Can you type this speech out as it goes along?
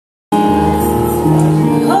When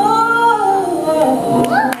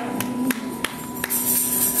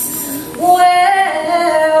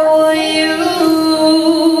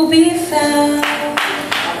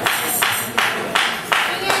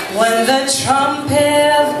the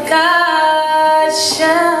trumpet of God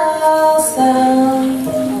shall sound,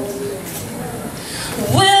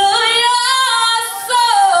 will your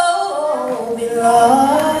soul be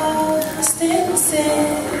lost in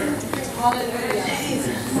sin?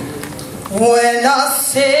 When our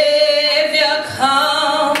Savior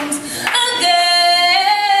comes again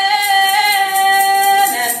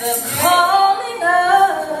at the calling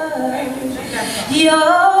of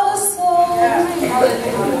your soul,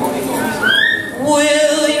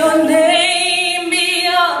 will your name be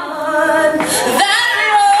on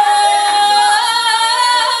that road?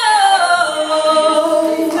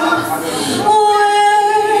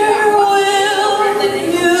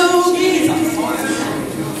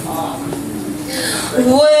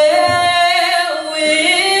 Where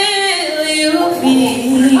will you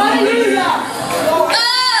be? Hallelujah.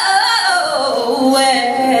 Oh,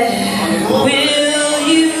 where will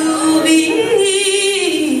you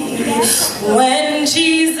be when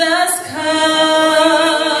Jesus comes?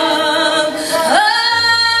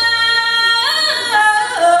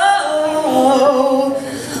 Oh,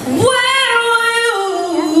 where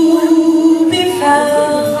will you be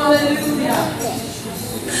found? Hallelujah.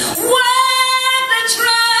 When the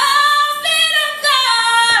trumpet of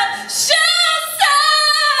God shall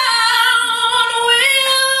sound,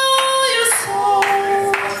 will your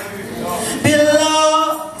soul be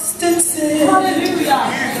lost in sin? Hallelujah.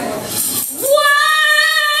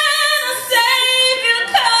 When the Savior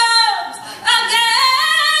comes again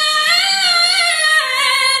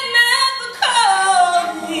at the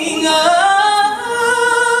calling of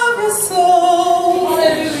your soul,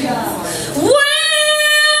 hallelujah,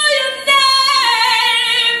 will your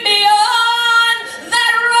name be on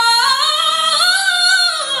that road?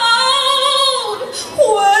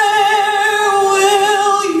 Where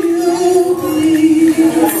will you be?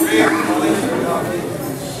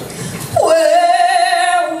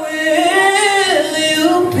 Where will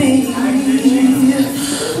you be?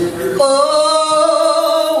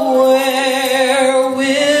 Oh, where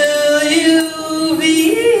will you be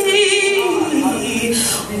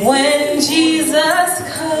when Jesus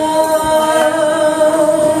comes?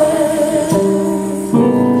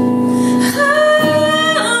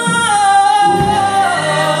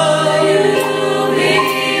 You'll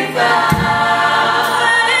be fine.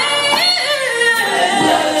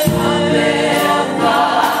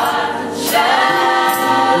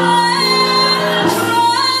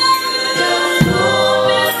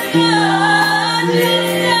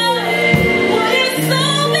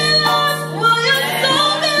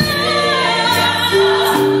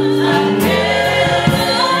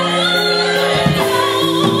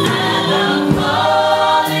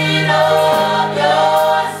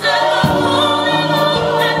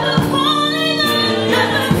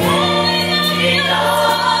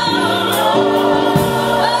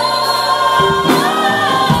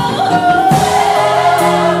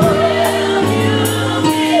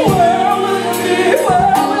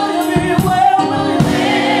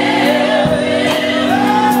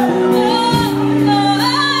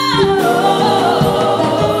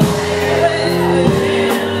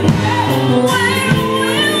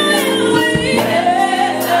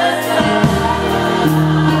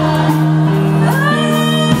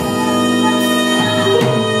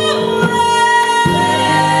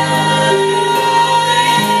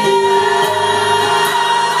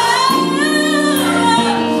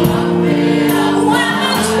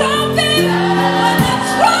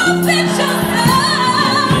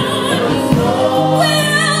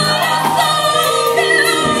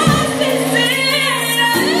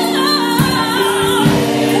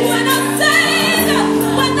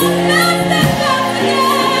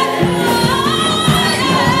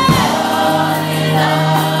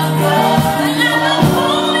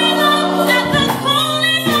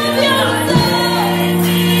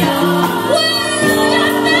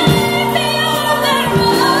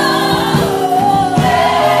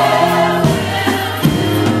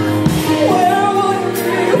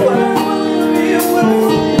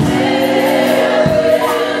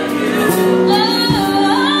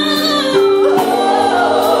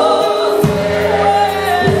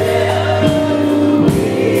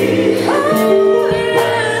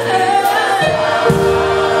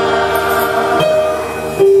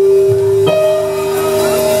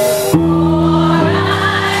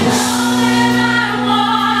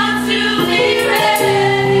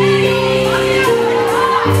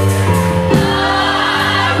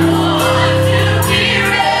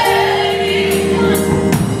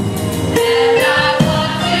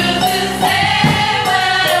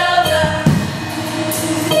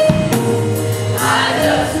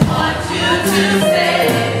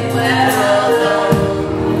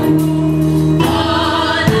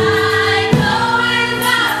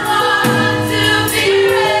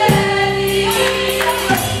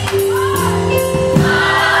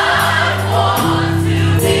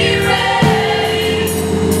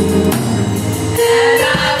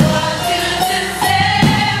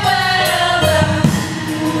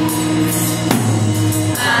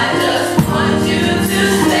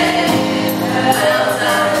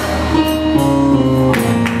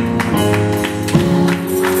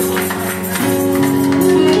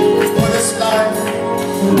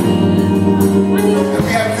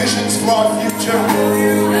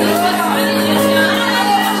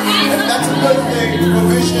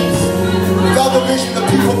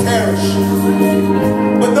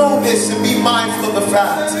 this and be mindful of the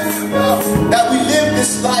fact that we live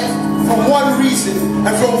this life for one reason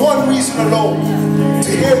and for one reason alone, to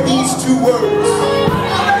hear these two words: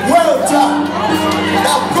 well done,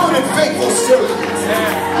 thou good and faithful servant.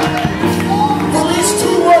 For these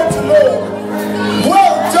two words alone,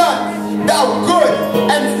 well done, thou good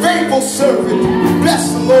and faithful servant.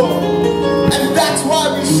 Bless the Lord. And that's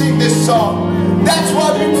why we sing this song. That's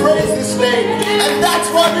why we praise His name. And that's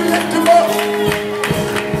why we lift